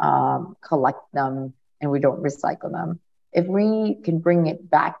don't collect them, and we don't recycle them. If we can bring it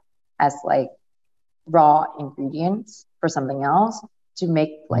back as like raw ingredients for something else to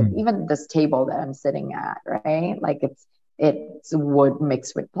make like even this table that I'm sitting at, right? Like it's wood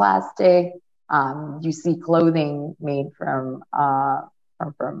mixed with plastic. You see clothing made from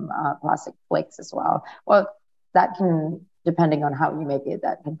plastic flakes as well. Well, that can, depending on how you make it,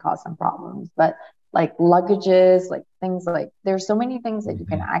 that can cause some problems. But like luggages, like things like, there's so many things that you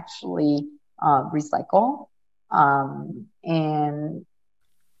can actually recycle.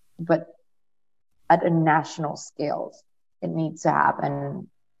 But at a national scale, it needs to happen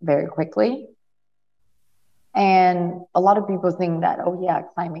very quickly. And a lot of people think that, oh yeah,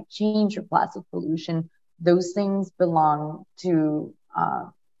 climate change or plastic pollution, those things belong to,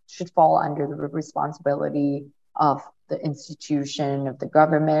 should fall under the responsibility of the institution, of the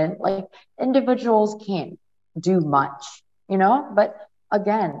government. Like individuals can't do much, but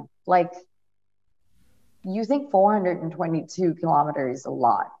again, like you think 422 kilometers is a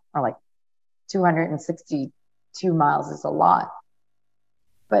lot, or like 260 2 miles is a lot.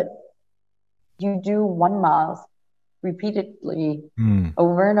 But you do 1 mile repeatedly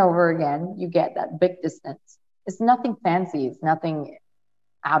over and over again, you get that big distance. It's nothing fancy. It's nothing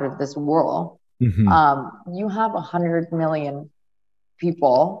out of this world. You have 100 million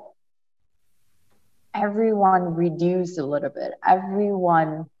people. Everyone reduce a little bit.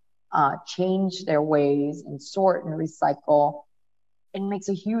 Everyone change their ways and sort and recycle. It makes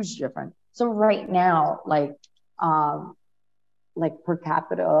a huge difference. So right now, like per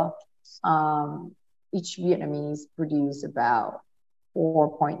capita, each Vietnamese produce about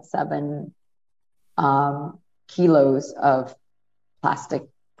 4.7 kilos of plastic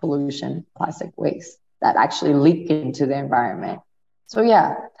pollution, plastic waste that actually leak into the environment. So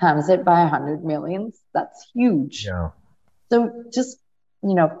yeah, times it by 100 millions, that's huge. Yeah. So just,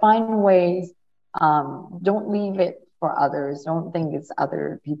 find ways, don't leave it for others. Don't think it's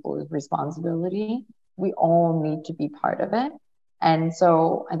other people's responsibility. We all need to be part of it. And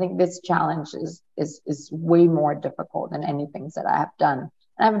so I think this challenge is way more difficult than anything that I have done.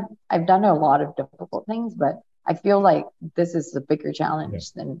 And I've done a lot of difficult things, but I feel like this is a bigger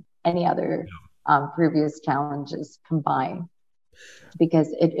challenge than any other previous challenges combined,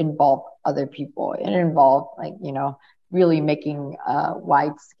 because it involved other people. It involved really making a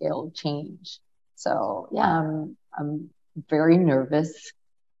wide scale change. So yeah, I'm very nervous.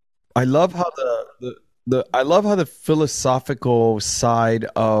 I love how the philosophical side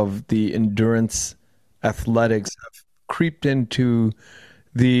of the endurance athletics have creeped into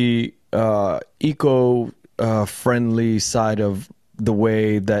the eco friendly side of the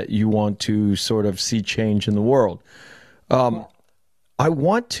way that you want to sort of see change in the world. I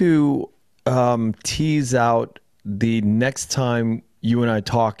want to tease out the next time you and I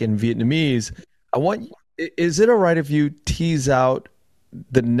talk in Vietnamese. Is it all right if you tease out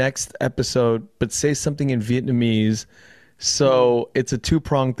the next episode, but say something in Vietnamese? So it's a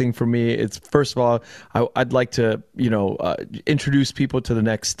two-pronged thing for me. It's, first of all, I'd like to, introduce people to the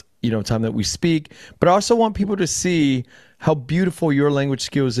next, time that we speak, but I also want people to see how beautiful your language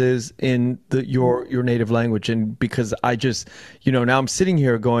skills is in your native language. And because I just, now I'm sitting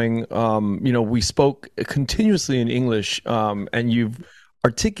here going, we spoke continuously in English, and you've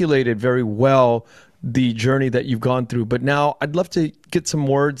articulated very well the journey that you've gone through. But now I'd love to get some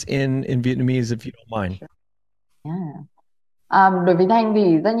words in Vietnamese, if you don't mind. Yeah. Đối với Thanh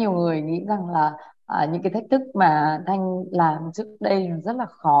thì rất nhiều người nghĩ rằng là những cái thách thức mà Thanh làm trước đây rất là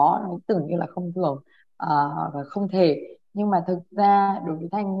khó, nó tưởng như là không thường và không thể. Nhưng mà thực ra đối với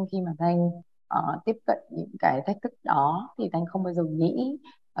Thanh, khi mà Thanh tiếp cận những cái thách thức đó, thì Thanh không bao giờ nghĩ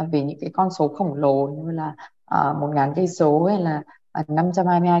về những cái con số khổng lồ như là 1.000 cây số, hay là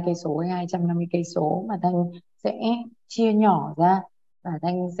 522 cây số, hay 250 cây số, mà Thanh sẽ chia nhỏ ra và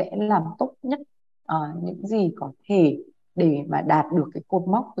Thanh sẽ làm tốt nhất những gì có thể để mà đạt được cái cột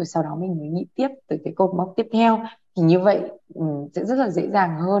mốc, rồi sau đó mình mới nghĩ tiếp từ cái cột mốc tiếp theo. Thì như vậy sẽ rất là dễ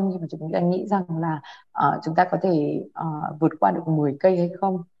dàng hơn khi mà chúng ta nghĩ rằng là chúng ta có thể vượt qua được 10 cây hay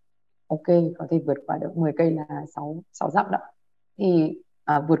không. Ok, có thể vượt qua được 10 cây là 6 dặm đó. Thì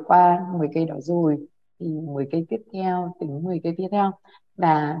vượt qua 10 cây đó rồi thì 10 cây tiếp theo, tính 10 cây tiếp theo.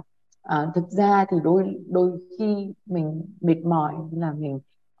 Và thực ra thì đôi khi mình mệt mỏi, là mình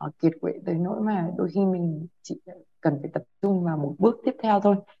kiệt quệ tới nỗi mà đôi khi mình chỉ cần phải tập trung vào một bước tiếp theo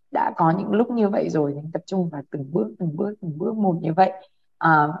thôi. Đã có những lúc như vậy rồi, mình tập trung vào từng bước một như vậy.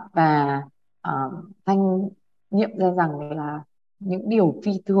 Và Thanh nghiệm ra rằng là những điều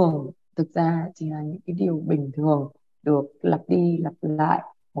phi thường thực ra chỉ là những cái điều bình thường, được lặp đi lặp lại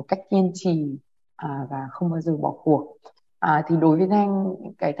một cách kiên trì và không bao giờ bỏ cuộc. Thì đối với Thanh,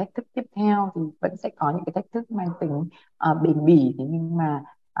 những cái thách thức tiếp theo thì vẫn sẽ có những cái thách thức mang tính bền bỉ. Thế nhưng mà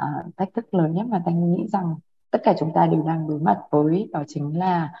thách thức lớn nhất mà Thanh nghĩ rằng tất cả chúng ta đều đang đối mặt với, đó chính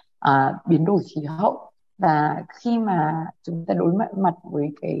là biến đổi khí hậu. Và khi mà chúng ta đối mặt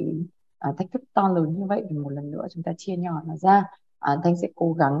với cái thách thức to lớn như vậy, thì một lần nữa chúng ta chia nhỏ nó ra. Thanh sẽ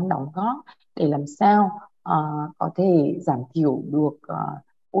cố gắng đóng góp để làm sao có thể giảm thiểu được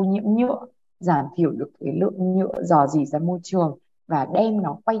ô nhiễm nhựa, giảm thiểu được cái lượng nhựa rò rỉ ra môi trường và đem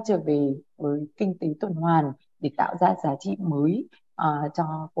nó quay trở về với kinh tế tuần hoàn để tạo ra giá trị mới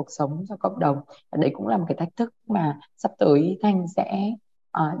cho cuộc sống, cho cộng đồng. Và đấy cũng là một cái thách thức mà sắp tới Thanh sẽ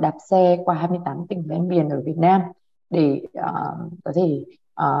đạp xe qua 28 tỉnh ven biển ở Việt Nam để có thể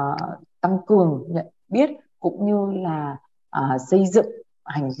tăng cường nhận biết cũng như là xây dựng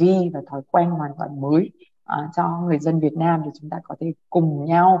hành vi và thói quen hoàn toàn mới cho người dân Việt Nam, để chúng ta có thể cùng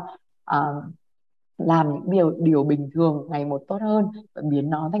nhau làm những điều bình thường ngày một tốt hơn và biến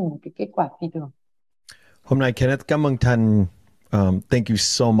nó thành một cái kết quả phi thường. Hôm nay Kenneth cảm ơn Thanh Thank you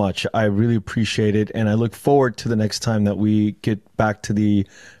so much. I really appreciate it. And I look forward to the next time that we get back to the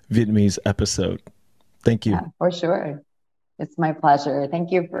Vietnamese episode. Thank you. Yeah, for sure. It's my pleasure.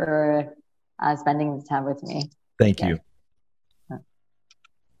 Thank you for spending the time with me. Thank you.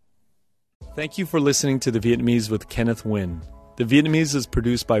 Thank you for listening to The Vietnamese with Kenneth Nguyen. The Vietnamese is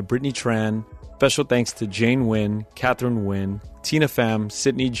produced by Brittany Tran. Special thanks to Jane Nguyen, Catherine Nguyen, Tina Pham,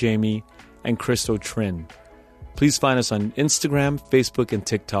 Sydney Jamie, and Christo Trin. Please find us on Instagram, Facebook, and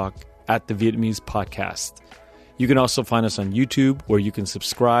TikTok at The Vietnamese Podcast. You can also find us on YouTube, where you can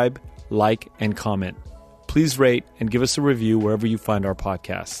subscribe, like, and comment. Please rate and give us a review wherever you find our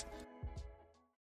podcasts.